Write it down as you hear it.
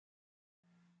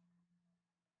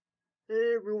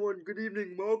Hey everyone, good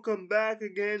evening. Welcome back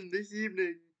again this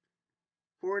evening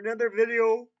for another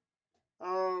video.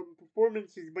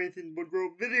 Performances by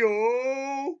Woodrow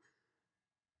video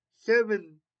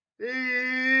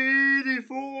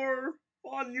 784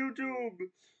 on YouTube.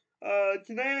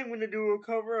 Tonight I'm gonna do a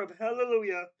cover of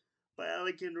Hallelujah by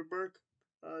Alexandra Burke.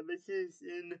 This is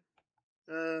in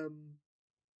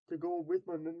to go with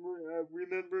my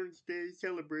Remembrance Day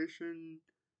celebration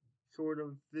sort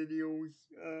of videos.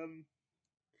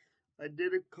 I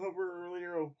did a cover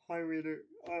earlier of Highway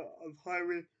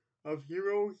of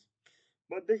Heroes,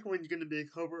 but this one's gonna be a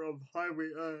cover of not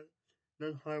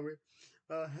Highway,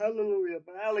 Hallelujah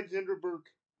by Alexandra Burke.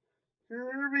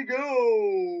 Here we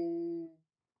go.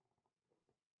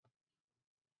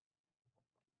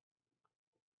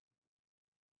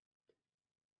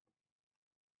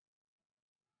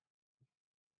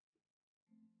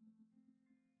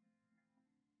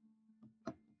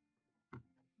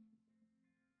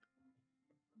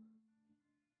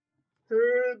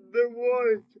 Heard the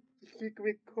voice, the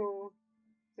secret call,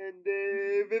 and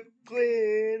David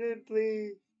played and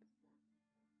played,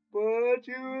 but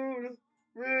you don't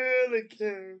really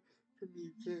care for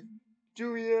me,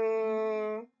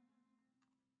 Julia.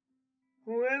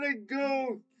 When it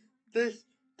goes, this,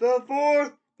 the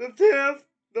fourth, the fifth,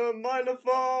 the minor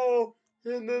fall,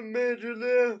 and the major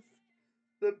lift,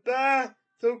 the bass,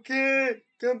 okay,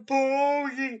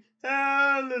 composing,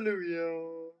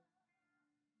 hallelujah,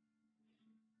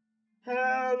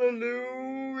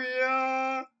 hallelujah,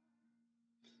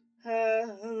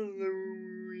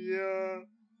 hallelujah,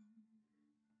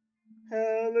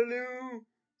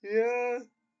 hallelujah,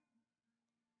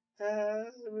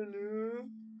 hallelujah,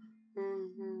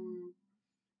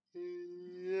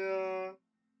 yeah,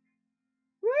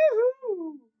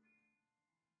 woohoo!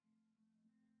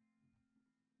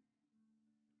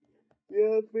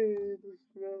 Your faith was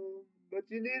strong, but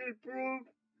you needed proof.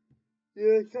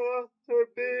 You saw her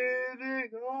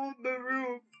bathing on the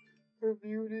roof, her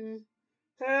beauty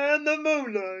and the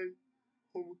moonlight.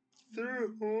 Oh,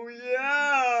 through, oh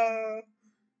yeah.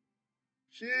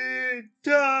 She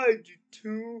tied you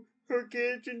to her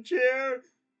kitchen chair.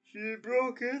 She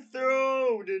broke his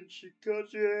throat and she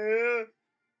cut your hair.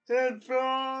 And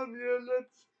from your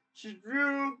lips she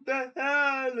drew the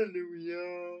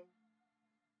hallelujah.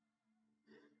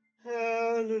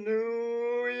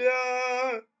 Hallelujah,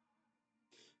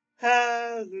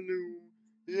 hallelujah,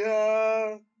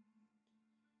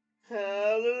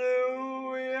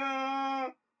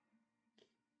 hallelujah,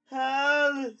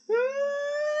 hallelujah.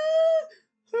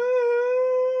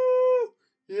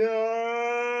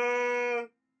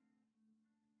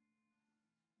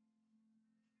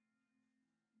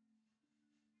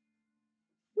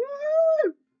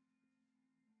 Woo!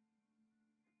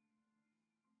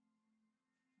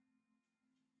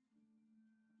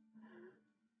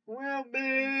 Well,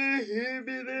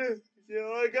 maybe this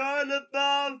I got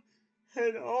above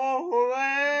and all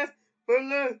away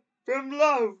from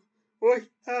love was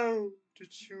how to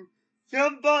choose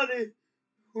somebody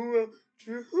who will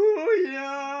true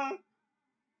ya.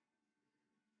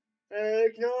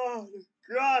 Ignore the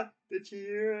cry, the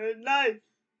tear at night.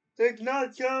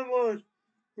 Ignore someone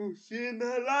who's seen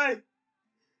the light.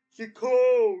 She's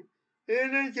cold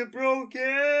and it's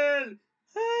broken.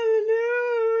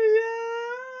 Hallelujah.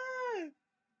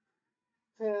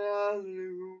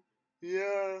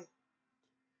 Hallelujah.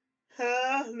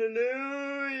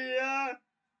 Hallelujah.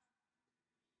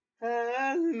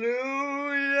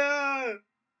 Hallelujah.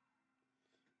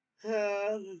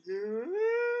 Hallelujah.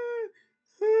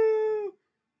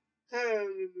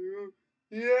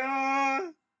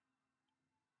 Hallelujah.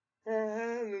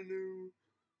 Hallelujah.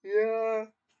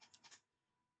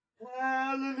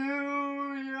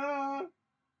 Hallelujah.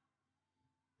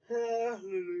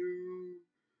 Hallelujah.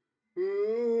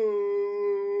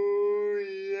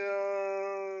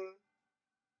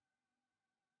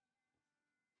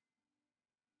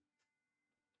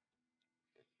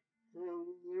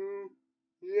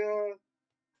 Hallelujah.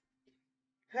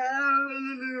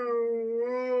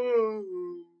 Hallelujah.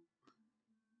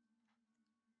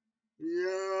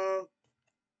 Yeah.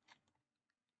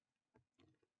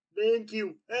 Thank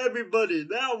you, everybody.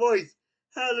 That was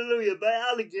Hallelujah by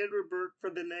Alexandra Burke for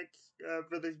the next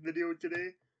for this video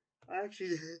today.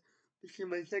 Actually, this is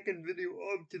my second video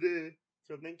of today,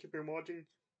 so thank you for watching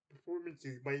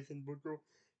Performances by Woodrow.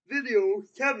 Video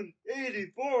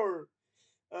 784.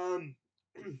 Um,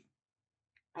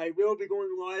 I will be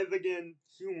going live again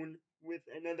soon with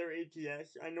another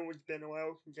ATS. I know it's been a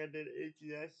while since I did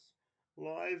ATS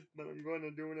live, but I'm going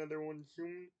to do another one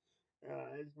soon,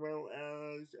 as well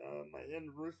as my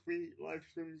anniversary live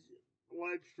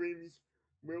streams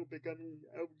will be coming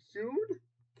out soon.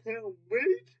 Can't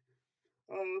wait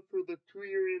for the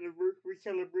 2-year anniversary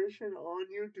celebration on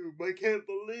YouTube. I can't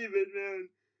believe it, man.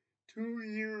 2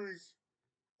 years,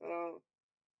 uh,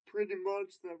 pretty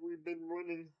much that we've been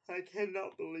running. I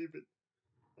cannot believe it.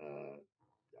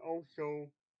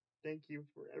 Also, thank you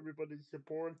for everybody's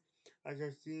support. As I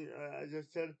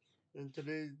said in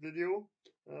today's video.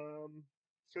 Um,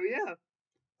 so yeah,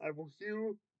 I will see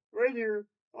you right here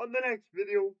on the next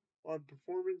video on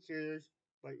Performances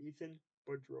by Ethan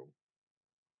Boudreau.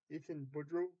 Ethan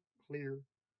Boudreau, clear.